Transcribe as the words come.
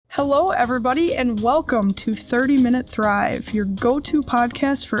Hello, everybody, and welcome to 30 Minute Thrive, your go-to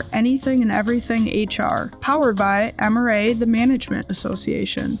podcast for anything and everything HR, powered by MRA, the Management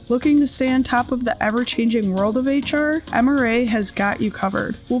Association. Looking to stay on top of the ever-changing world of HR? MRA has got you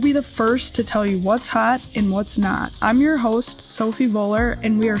covered. We'll be the first to tell you what's hot and what's not. I'm your host, Sophie Bowler,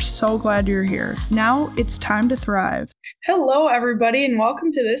 and we are so glad you're here. Now it's time to thrive. Hello, everybody, and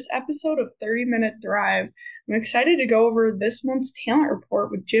welcome to this episode of 30 Minute Thrive. I'm excited to go over this month's talent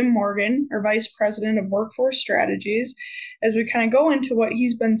report with Jim Morgan, our Vice President of Workforce Strategies, as we kind of go into what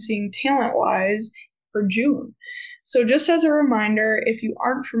he's been seeing talent-wise for June. So just as a reminder, if you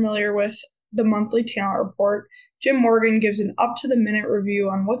aren't familiar with the monthly talent report, Jim Morgan gives an up-to-the-minute review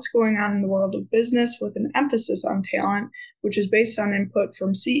on what's going on in the world of business with an emphasis on talent, which is based on input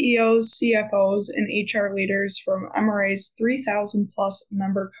from CEOs, CFOs, and HR leaders from MRA's 3,000-plus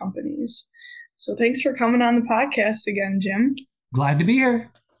member companies. So thanks for coming on the podcast again, Jim. Glad to be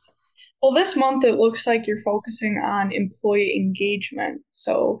here. Well, this month it looks like you're focusing on employee engagement.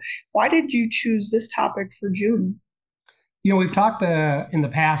 So why did you choose this topic for June? We've talked in the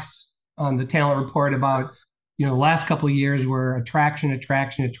past on the talent report about, the last couple of years were attraction,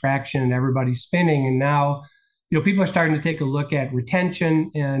 and everybody's spinning. And now, people are starting to take a look at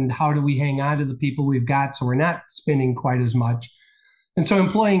retention and how do we hang on to the people we've got so we're not spinning quite as much. And so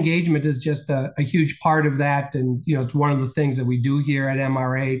employee engagement is just a huge part of that. And, it's one of the things that we do here at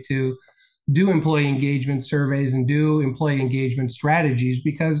MRA to do employee engagement surveys and do employee engagement strategies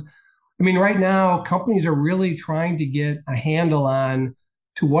because, right now companies are really trying to get a handle on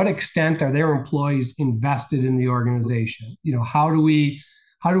to what extent are their employees invested in the organization? How do we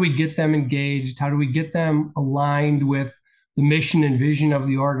get them engaged? How do we get them aligned with the mission and vision of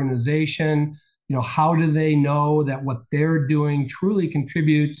the organization? How do they know that what they're doing truly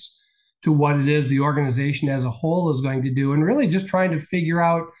contributes to what it is the organization as a whole is going to do? And really just trying to figure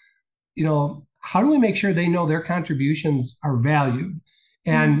out, how do we make sure they know their contributions are valued?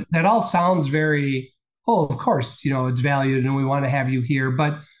 And that all sounds very, of course, it's valued and we want to have you here.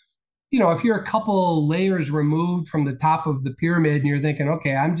 But, if you're a couple layers removed from the top of the pyramid and you're thinking,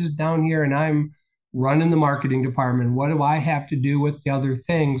 okay, I'm just down here and I'm running the marketing department. What do I have to do with the other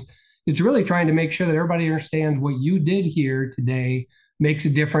things? It's really trying to make sure that everybody understands what you did here today makes a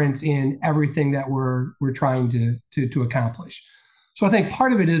difference in everything that we're trying to accomplish. So I think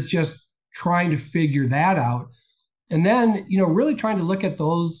part of it is just trying to figure that out. And then, really trying to look at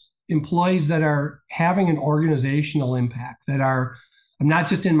those employees that are having an organizational impact, that are, I'm not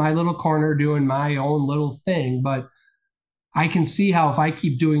just in my little corner doing my own little thing, but I can see how if I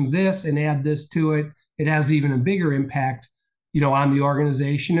keep doing this and add this to it, it has even a bigger impact on the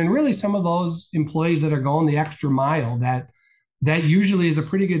organization. And really some of those employees that are going the extra mile, that usually is a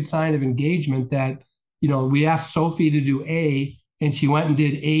pretty good sign of engagement that, we asked Sophie to do A and she went and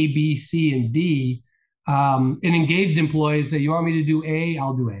did A, B, C, and D. And engaged employees say, you want me to do A,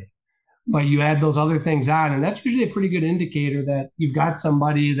 I'll do A. But you add those other things on. And that's usually a pretty good indicator that you've got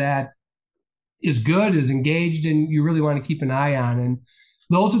somebody that is good, is engaged, and you really want to keep an eye on. And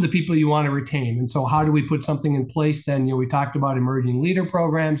those are the people you want to retain. And so how do we put something in place then? We talked about emerging leader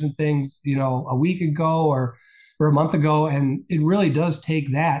programs and things, a week ago or a month ago. And it really does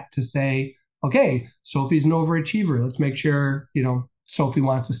take that to say, okay, Sophie's an overachiever. Let's make sure, Sophie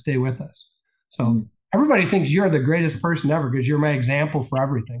wants to stay with us. So everybody thinks you're the greatest person ever because you're my example for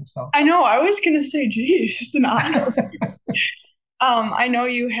everything. So I know, I was going to say, geez, it's an honor. I know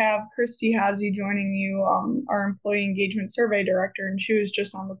you have Christy Hazy joining you, our employee engagement survey director, and she was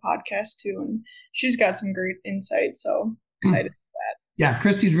just on the podcast too, and she's got some great insight, so excited for that. Yeah,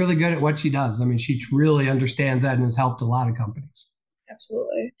 Christy's really good at what she does. She really understands that and has helped a lot of companies.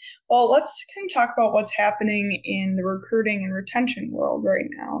 Absolutely. Well, let's kind of talk about what's happening in the recruiting and retention world right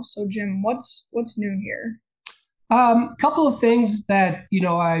now. So, Jim, what's new here? A couple of things that,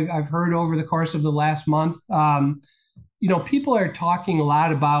 I've heard over the course of the last month. People are talking a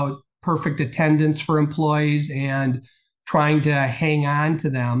lot about perfect attendance for employees and trying to hang on to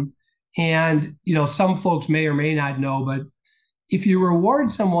them. And, some folks may or may not know, but if you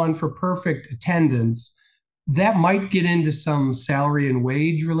reward someone for perfect attendance, that might get into some salary and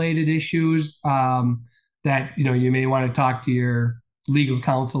wage related issues that, you may want to talk to your legal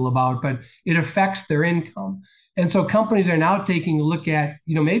counsel about, but it affects their income. And so companies are now taking a look at,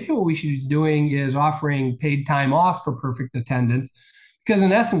 maybe what we should be doing is offering paid time off for perfect attendance, because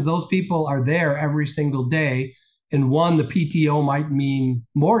in essence, those people are there every single day. And one, the PTO might mean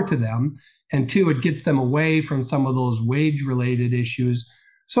more to them. And two, it gets them away from some of those wage related issues.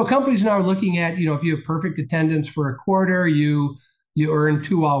 So companies now are looking at, if you have perfect attendance for a quarter, you earn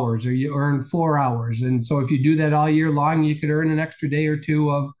 2 hours or you earn 4 hours. And so if you do that all year long, you could earn an extra day or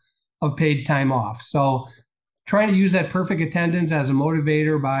two of paid time off. So trying to use that perfect attendance as a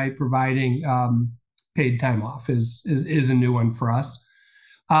motivator by providing paid time off is a new one for us.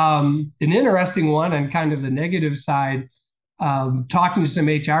 An interesting one on kind of the negative side, talking to some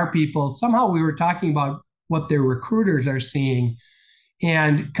HR people, somehow we were talking about what their recruiters are seeing.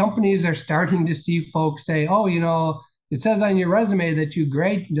 And companies are starting to see folks say, oh, it says on your resume that you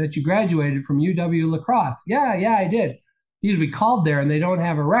graduated from UW La Crosse. Yeah, I did. Because we called there and they don't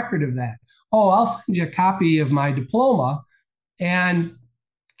have a record of that. Oh, I'll send you a copy of my diploma. And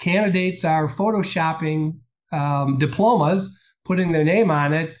candidates are photoshopping diplomas, putting their name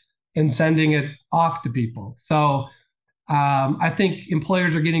on it, and sending it off to people. So I think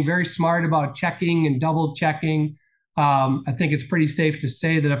employers are getting very smart about checking and double checking. I think it's pretty safe to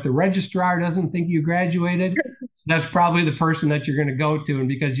say that if the registrar doesn't think you graduated, that's probably the person that you're going to go to. And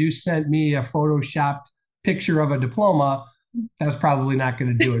because you sent me a photoshopped picture of a diploma, that's probably not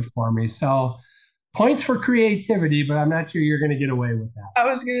going to do it for me. So points for creativity, but I'm not sure you're going to get away with that. I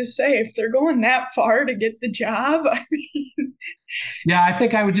was going to say, if they're going that far to get the job, I mean, yeah, I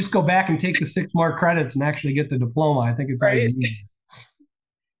think I would just go back and take the 6 more credits and actually get the diploma. I think it'd probably be easier.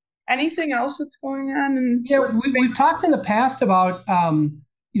 Anything else that's going on? We've talked in the past about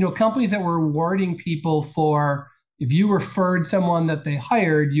companies that were rewarding people for, if you referred someone that they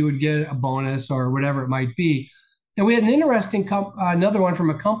hired, you would get a bonus or whatever it might be. And we had an interesting another one from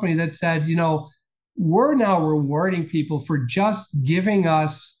a company that said, we're now rewarding people for just giving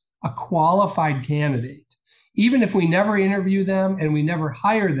us a qualified candidate. Even if we never interview them and we never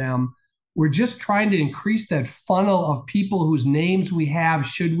hire them, we're just trying to increase that funnel of people whose names we have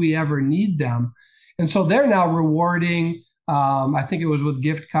should we ever need them. And so they're now rewarding, I think it was with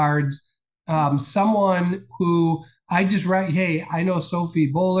gift cards, someone who I just write, hey, I know Sophie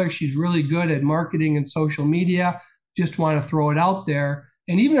Bowler. She's really good at marketing and social media. Just want to throw it out there.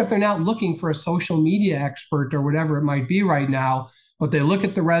 And even if they're not looking for a social media expert or whatever it might be right now, but they look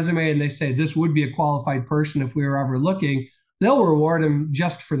at the resume and they say, this would be a qualified person if we were ever looking, they'll reward them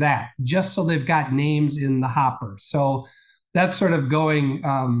just for that, just so they've got names in the hopper. So that's sort of going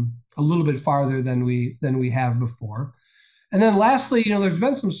a little bit farther than we have before. And then lastly, there's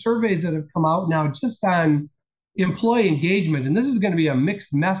been some surveys that have come out now just on employee engagement. And this is going to be a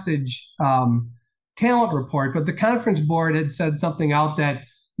mixed message talent report, but the conference board had said something out that,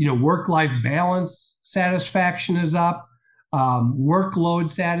 work-life balance satisfaction is up. Workload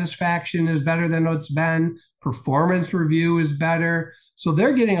satisfaction is better than it's been. Performance review is better. So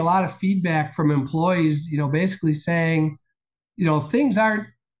they're getting a lot of feedback from employees, basically saying, things aren't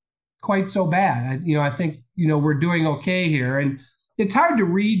quite so bad. I think, we're doing okay here. And it's hard to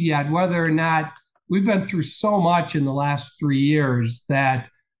read yet whether or not we've been through so much in the last 3 years that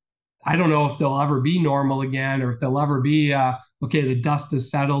I don't know if they'll ever be normal again, or if they'll ever be, okay, the dust has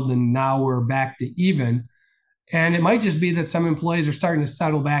settled and now we're back to even. And it might just be that some employees are starting to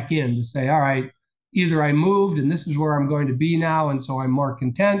settle back in to say, all right, either I moved and this is where I'm going to be now, and so I'm more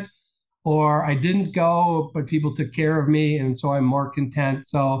content, or I didn't go, but people took care of me, and so I'm more content.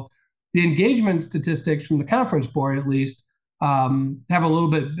 So the engagement statistics from the conference board, at least, have been a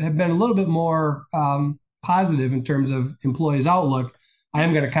little bit more positive in terms of employees' outlook. I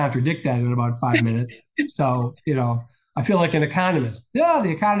am going to contradict that in about 5 minutes. So, I feel like an economist. Yeah,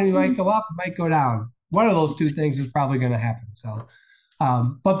 the economy might go up, it might go down. One of those two things is probably going to happen. So,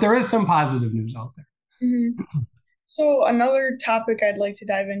 but there is some positive news out there. Mm-hmm. So another topic I'd like to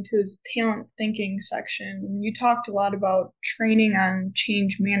dive into is the talent thinking section. You talked a lot about training on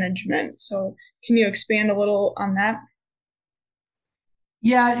change management. So can you expand a little on that?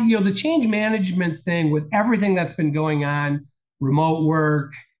 Yeah, the change management thing with everything that's been going on, remote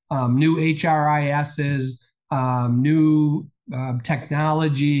work, new HRISs, new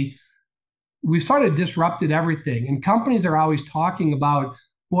technology, we've sort of disrupted everything. And companies are always talking about,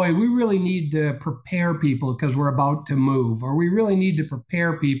 boy, we really need to prepare people because we're about to move, or we really need to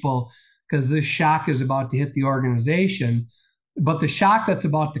prepare people because this shock is about to hit the organization. But the shock that's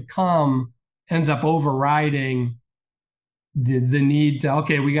about to come ends up overriding the need to,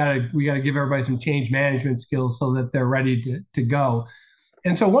 okay, we gotta give everybody some change management skills so that they're ready to go.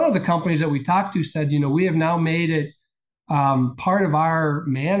 And so one of the companies that we talked to said, we have now made it part of our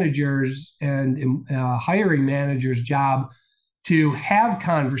managers and hiring managers' job to have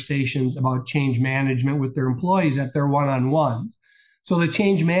conversations about change management with their employees at their one-on-ones. So the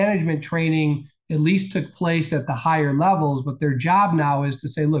change management training at least took place at the higher levels, but their job now is to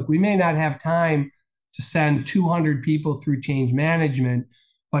say, look, we may not have time to send 200 people through change management,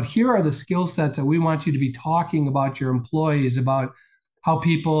 but here are the skill sets that we want you to be talking about your employees, about how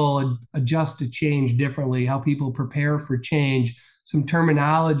people adjust to change differently, how people prepare for change, some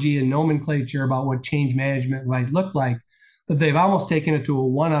terminology and nomenclature about what change management might look like, that they've almost taken it to a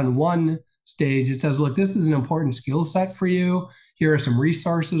one-on-one stage. It says, look, this is an important skill set for you. Here are some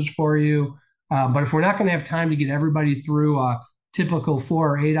resources for you. But if we're not going to have time to get everybody through a typical 4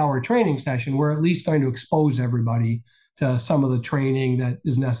 or 8 hour training session, we're at least going to expose everybody to some of the training that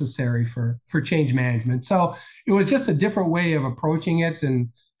is necessary for change management. So it was just a different way of approaching it and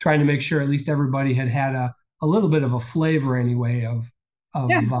trying to make sure at least everybody had a little bit of a flavor anyway of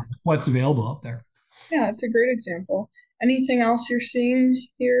what's available out there. Yeah, it's a great example. Anything else you're seeing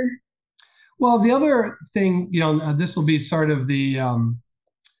here? Well, the other thing, this will be sort of the,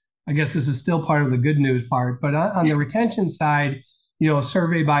 I guess this is still part of the good news part, but on the retention side, a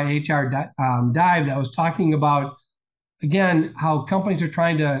survey by HR Dive that was talking about, again, how companies are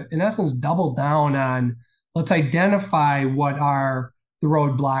trying to, in essence, double down on, let's identify what are the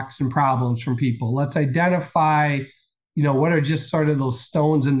roadblocks and problems from people. Let's identify, what are just sort of those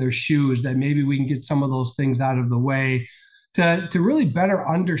stones in their shoes that maybe we can get some of those things out of the way to really better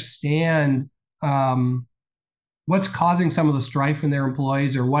understand what's causing some of the strife in their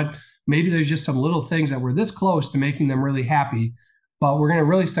employees, or what maybe there's just some little things that were this close to making them really happy. But we're going to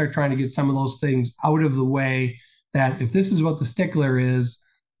really start trying to get some of those things out of the way, that if this is what the stickler is,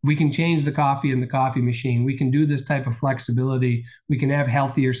 we can change the coffee in the coffee machine. We can do this type of flexibility. We can have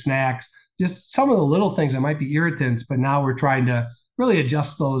healthier snacks, just some of the little things that might be irritants, but now we're trying to really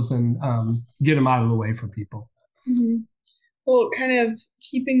adjust those and get them out of the way for people. Mm-hmm. Well, kind of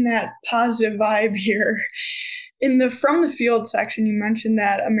keeping that positive vibe here. From the field section, you mentioned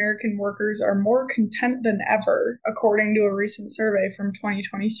that American workers are more content than ever, according to a recent survey from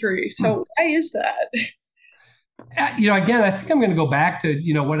 2023. So why is that? Again, I think I'm going to go back to,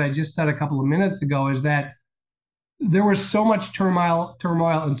 what I just said a couple of minutes ago, is that there was so much turmoil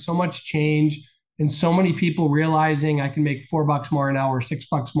and so much change, and so many people realizing I can make $4 more an hour,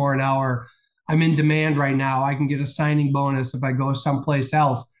 $6 more an hour. I'm in demand right now. I can get a signing bonus if I go someplace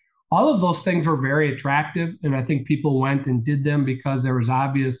else. All of those things were very attractive, and I think people went and did them because there was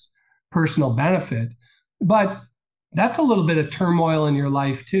obvious personal benefit. But that's a little bit of turmoil in your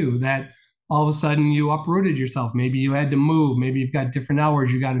life too, that all of a sudden you uprooted yourself. Maybe you had to move. Maybe you've got different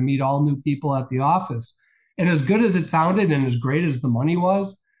hours. You got to meet all new people at the office. And as good as it sounded and as great as the money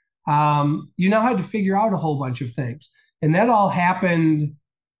was, you now had to figure out a whole bunch of things. And that all happened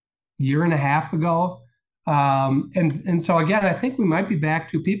a year and a half ago. And so again, I think we might be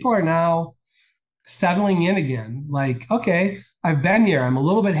back to, people are now settling in again. Like, okay, I've been here. I'm a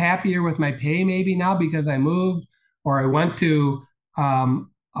little bit happier with my pay maybe now because I moved, or I went to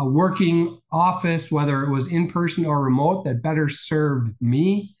a working office, whether it was in person or remote, that better served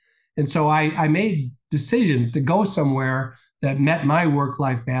me. And so I made decisions to go somewhere that met my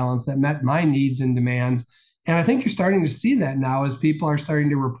work-life balance, that met my needs and demands. And I think you're starting to see that now as people are starting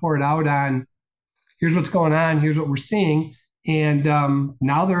to report out on, here's what's going on, here's what we're seeing. And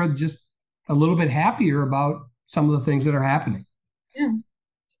now they're just a little bit happier about some of the things that are happening. Yeah,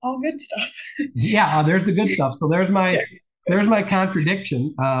 it's all good stuff. Yeah, there's the good stuff. So there's my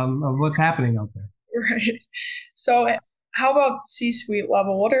contradiction of what's happening out there. Right. So how about C-suite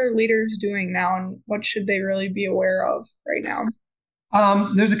level? What are leaders doing now, and what should they really be aware of right now?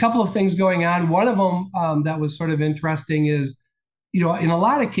 There's a couple of things going on. One of them that was sort of interesting is, in a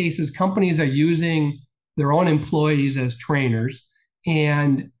lot of cases, companies are using their own employees as trainers,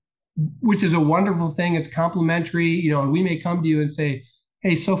 and which is a wonderful thing. It's complimentary, and we may come to you and say,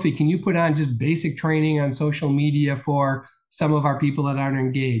 hey, Sophie, can you put on just basic training on social media for some of our people that aren't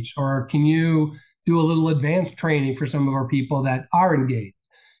engaged? Or can you do a little advanced training for some of our people that are engaged?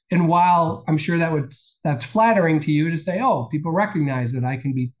 And while I'm sure that's flattering to you to say, oh, people recognize that I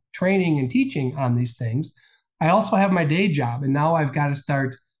can be training and teaching on these things, I also have my day job, and now I've got to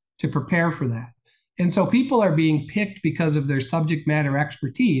start to prepare for that. And so people are being picked because of their subject matter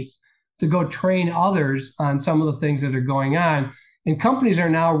expertise to go train others on some of the things that are going on. And companies are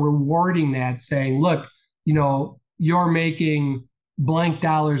now rewarding that, saying, look, you're making blank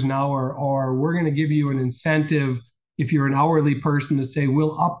dollars an hour, or we're going to give you an incentive if you're an hourly person to say,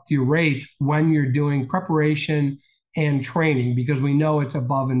 we'll up your rate when you're doing preparation and training because we know it's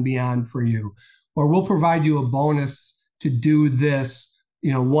above and beyond for you. Or we'll provide you a bonus to do this,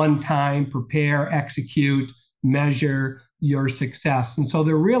 one time, prepare, execute, measure your success. And so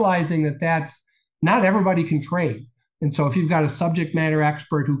they're realizing that that's not everybody can train. And so if you've got a subject matter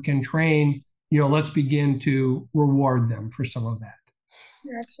expert who can train, let's begin to reward them for some of that.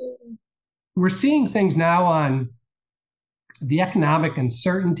 Yeah, absolutely. We're seeing things now on the economic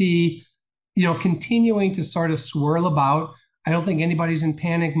uncertainty, continuing to sort of swirl about. I don't think anybody's in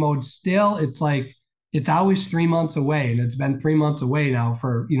panic mode still. It's like, it's always 3 months away, and it's been 3 months away now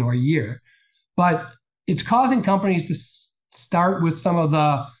for a year. But it's causing companies to start with some of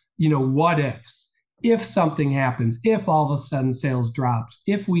the what ifs. If something happens, if all of a sudden sales drops,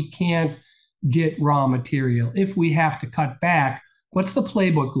 if we can't get raw material, if we have to cut back, what's the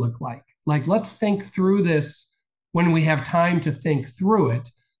playbook look like? Like, let's think through this when we have time to think through it,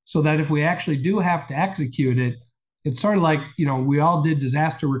 so that if we actually do have to execute it, it's sort of like, we all did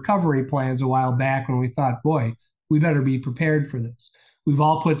disaster recovery plans a while back when we thought, boy, we better be prepared for this. We've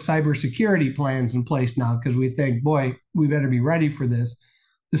all put cybersecurity plans in place now because we think, boy, we better be ready for this.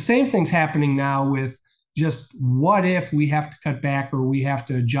 The same thing's happening now with just what if we have to cut back or we have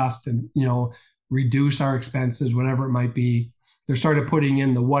to adjust and, reduce our expenses, whatever it might be. They're sort of putting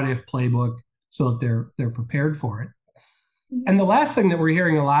in the what if playbook so that they're prepared for it. And the last thing that we're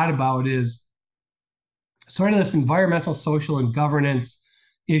hearing a lot about is sort of this environmental, social, and governance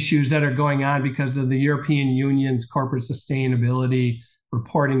issues that are going on because of the European Union's corporate sustainability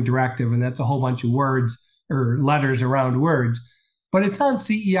reporting directive. And that's a whole bunch of words or letters around words. But it's on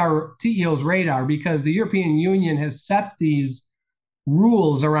CEO's radar because the European Union has set these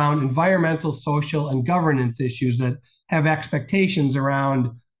rules around environmental, social, and governance issues that have expectations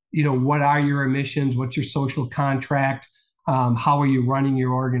around, what are your emissions, what's your social contract, how are you running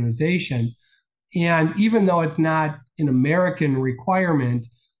your organization? And even though it's not an American requirement,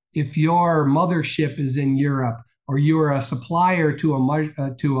 if your mothership is in Europe or you're a supplier to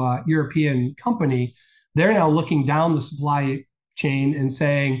a European company, they're now looking down the supply chain and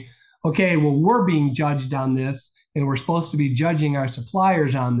saying, okay, well, we're being judged on this, and we're supposed to be judging our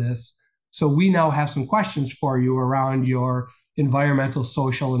suppliers on this. So we now have some questions for you around your environmental,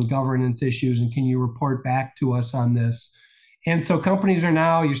 social, and governance issues, and can you report back to us on this? And so companies are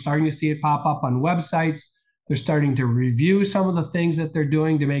now, you're starting to see it pop up on websites. They're starting to review some of the things that they're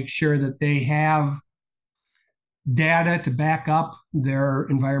doing to make sure that they have data to back up their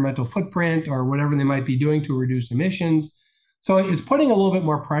environmental footprint or whatever they might be doing to reduce emissions. So it's putting a little bit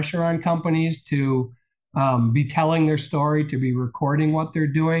more pressure on companies to be telling their story, to be recording what they're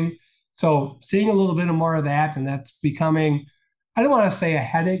doing. So seeing a little bit more of that, and that's becoming, I don't want to say a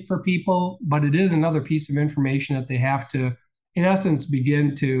headache for people, but it is another piece of information that they have to, in essence,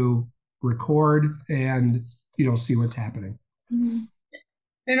 begin to record and, see what's happening. Mm-hmm.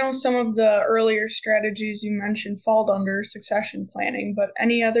 I know some of the earlier strategies you mentioned fall under succession planning, but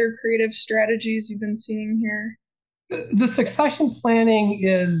any other creative strategies you've been seeing here? The succession planning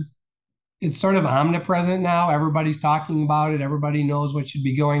it's sort of omnipresent now. Everybody's talking about it. Everybody knows what should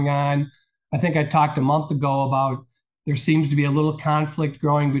be going on. I think I talked a month ago about there seems to be a little conflict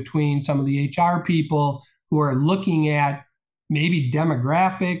growing between some of the HR people who are looking at maybe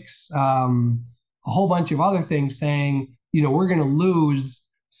demographics, a whole bunch of other things, saying, we're going to lose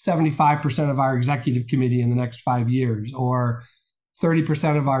 75% of our executive committee in the next 5 years, or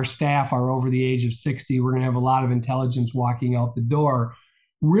 30% of our staff are over the age of 60. We're going to have a lot of intelligence walking out the door.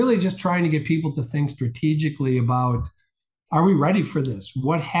 Really just trying to get people to think strategically about, are we ready for this?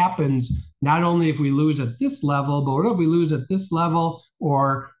 What happens not only if we lose at this level, but what if we lose at this level,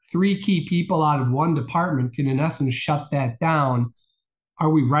 or 3 key people out of one department can in essence shut that down? Are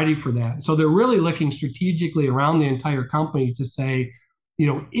we ready for that? So they're really looking strategically around the entire company to say,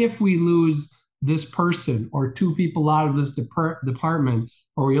 if we lose this person or 2 people out of this department,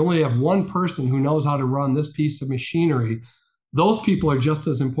 or we only have 1 person who knows how to run this piece of machinery, those people are just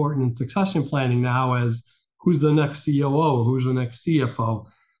as important in succession planning now as who's the next COO, who's the next CFO.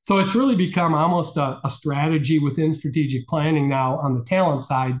 So it's really become almost a strategy within strategic planning now on the talent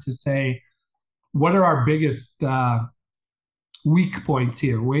side to say, what are our biggest weak points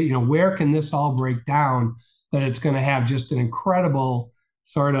here? Where can this all break down that it's going to have just an incredible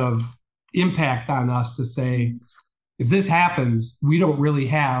sort of impact on us to say, if this happens, we don't really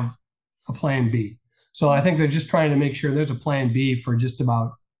have a plan B. So I think they're just trying to make sure there's a plan B for just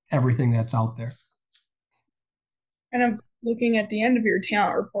about everything that's out there. Kind of looking at the end of your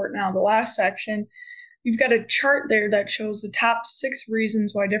talent report now, the last section, you've got a chart there that shows the top 6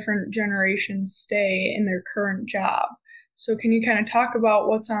 reasons why different generations stay in their current job. So can you kind of talk about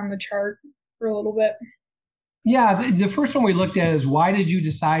what's on the chart for a little bit? Yeah, the first one we looked at is, why did you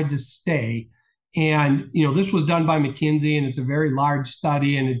decide to stay? And, this was done by McKinsey, and it's a very large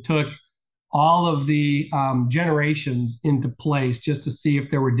study, and it took all of the generations into place just to see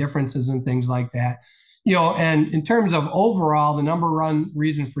if there were differences and things like that. And in terms of overall, the number 1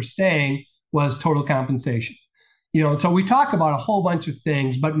 reason for staying was total compensation. So we talk about a whole bunch of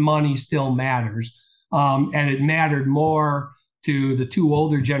things, but money still matters. And it mattered more to the 2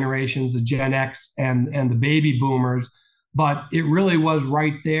 older generations, the Gen X and the baby boomers, but it really was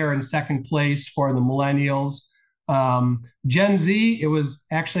right there in second place for the millennials. Gen Z, it was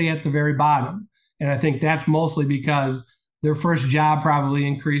actually at the very bottom. And I think that's mostly because their first job probably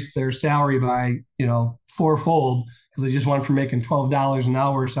increased their salary by, fourfold, because they just went from making $12 an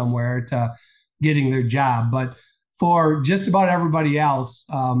hour somewhere to getting their job. But for just about everybody else,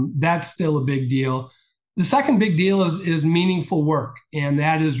 that's still a big deal. The second big deal is meaningful work. And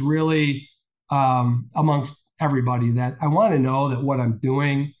that is really amongst everybody, that I want to know that what I'm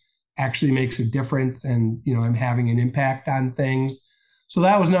doing actually makes a difference and, I'm having an impact on things. So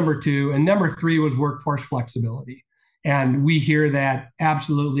that was number 2. And number 3 was workforce flexibility. And we hear that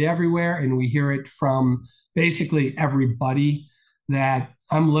absolutely everywhere. And we hear it from basically everybody, that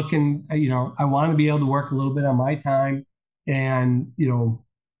I'm looking, I want to be able to work a little bit on my time, and,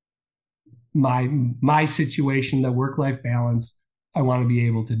 my situation, the work-life balance, I want to be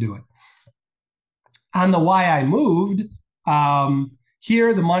able to do it. On the why I moved,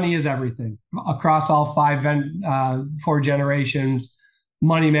 here the money is everything. Across all 4 generations,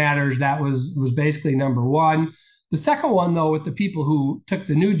 money matters. That was basically number 1. The second one, though, with the people who took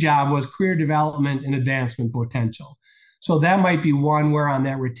the new job, was career development and advancement potential. So that might be one where on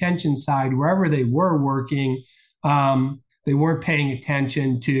that retention side, wherever they were working, they weren't paying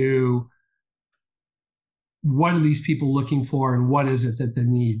attention to what are these people looking for and what is it that they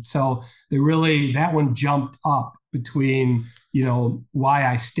need. So that one jumped up between, why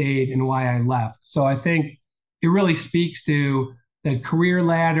I stayed and why I left. So I think it really speaks to that career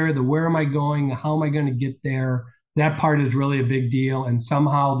ladder, the where am I going, how am I going to get there? That part is really a big deal. And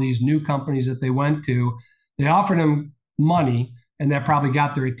somehow these new companies that they went to, they offered them money, and that probably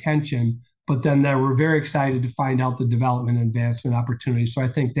got their attention, but then they were very excited to find out the development and advancement opportunities. So I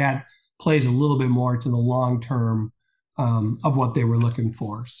think that plays a little bit more to the long term of what they were looking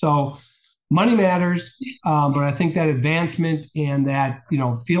for. So money matters, but I think that advancement and that,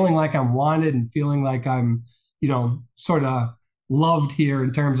 feeling like I'm wanted and feeling like I'm, sort of loved here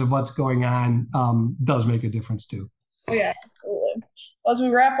in terms of what's going on does make a difference too. Oh, yeah, absolutely. Well, as we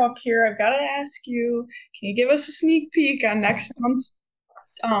wrap up here, I've got to ask you, can you give us a sneak peek on next month's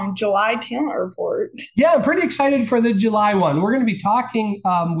July talent report? Yeah, I'm pretty excited for the July one. We're going to be talking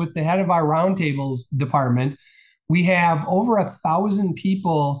with the head of our roundtables department. We have over 1,000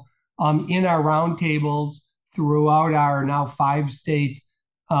 people in our roundtables throughout our now 5-state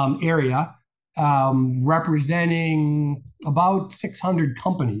area, representing about 600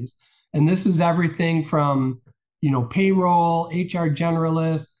 companies. And this is everything from, payroll, HR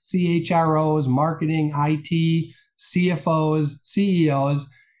generalists, CHROs, marketing, IT, CFOs, CEOs.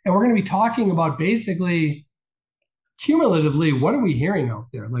 And we're going to be talking about basically cumulatively, what are we hearing out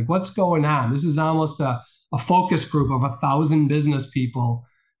there? Like, what's going on? This is almost a focus group of 1,000 business people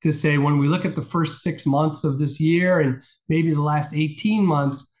to say, when we look at the first 6 months of this year and maybe the last 18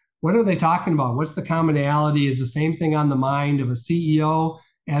 months, what are they talking about? What's the commonality? Is the same thing on the mind of a CEO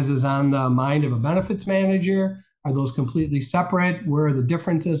as is on the mind of a benefits manager? Are those completely separate? Where are the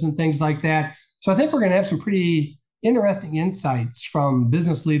differences and things like that? So I think we're going to have some pretty interesting insights from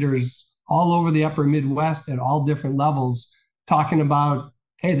business leaders all over the upper Midwest at all different levels, talking about,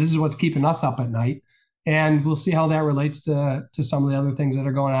 hey, this is what's keeping us up at night. And we'll see how that relates to some of the other things that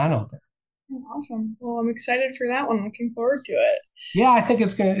are going on out there. Awesome. Well, I'm excited for that one. Looking forward to it. Yeah, I think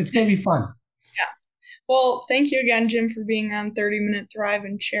it's gonna be fun. Yeah. Well, thank you again, Jim, for being on 30 Minute Thrive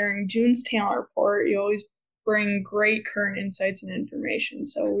and sharing June's talent report. You always bring great current insights and information,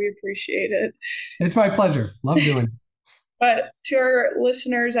 so we appreciate it. It's my pleasure. Love doing it. But to our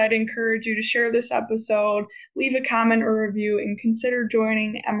listeners, I'd encourage you to share this episode, leave a comment or review, and consider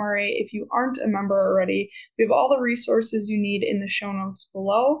joining MRA if you aren't a member already. We have all the resources you need in the show notes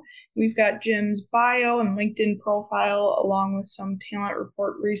below. We've got Jim's bio and LinkedIn profile, along with some talent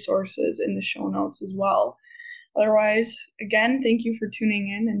report resources in the show notes as well. Otherwise, again, thank you for tuning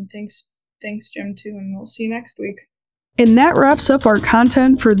in, and thanks, Jim, too, and we'll see you next week. And that wraps up our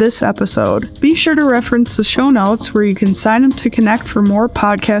content for this episode. Be sure to reference the show notes where you can sign up to connect for more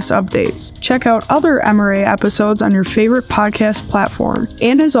podcast updates. Check out other MRA episodes on your favorite podcast platform.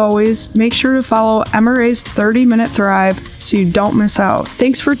 And as always, make sure to follow MRA's 30 Minute Thrive so you don't miss out.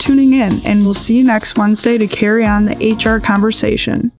 Thanks for tuning in, and we'll see you next Wednesday to carry on the HR conversation.